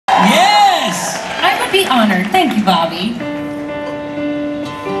honored. Thank you, Bobby.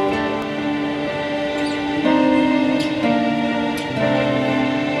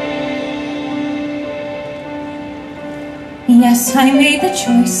 Yes, I made the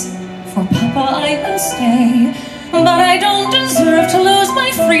choice. For Papa I will stay. But I don't deserve to lose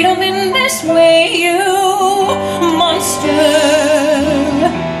my freedom in this way, you monster.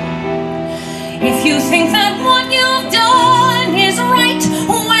 If you think that what you've done is right,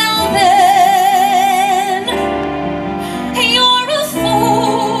 well then, you're a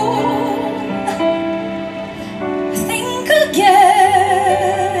fool. Think again.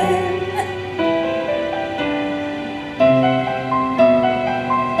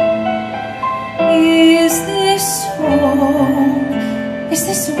 Is this home? Is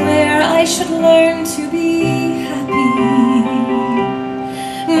this where I should learn to be happy?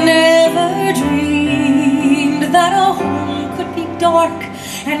 Never dreamed that a home could be dark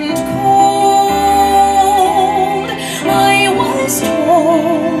and cold. I was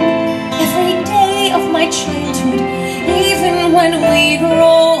told every day of my childhood, even when we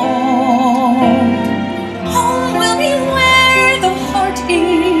grow old, home will be where the heart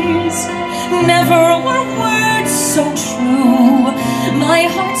is. Never were words so true. My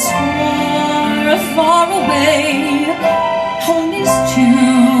heart's far, far away. Home is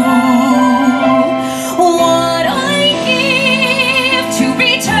too. What I give to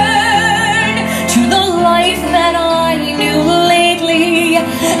return to the life that I knew lately,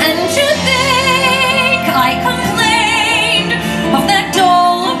 and to think I complained of that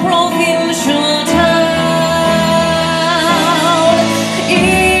dull provincial town.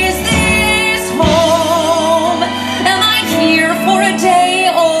 Is this home? Am I here for a day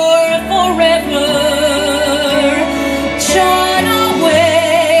or forever? Shut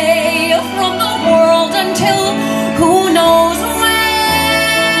away from the world until who knows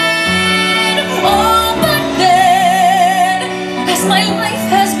when. Oh, but then, as my life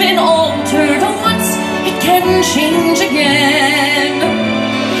has been altered once, it can change again.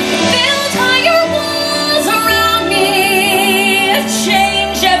 Build higher walls around me,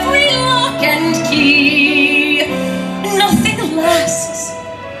 change every lock and key. Nothing lasts,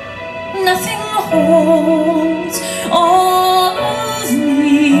 nothing holds all of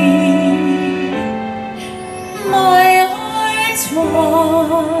me. My heart's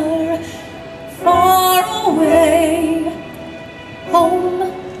far, far away. Home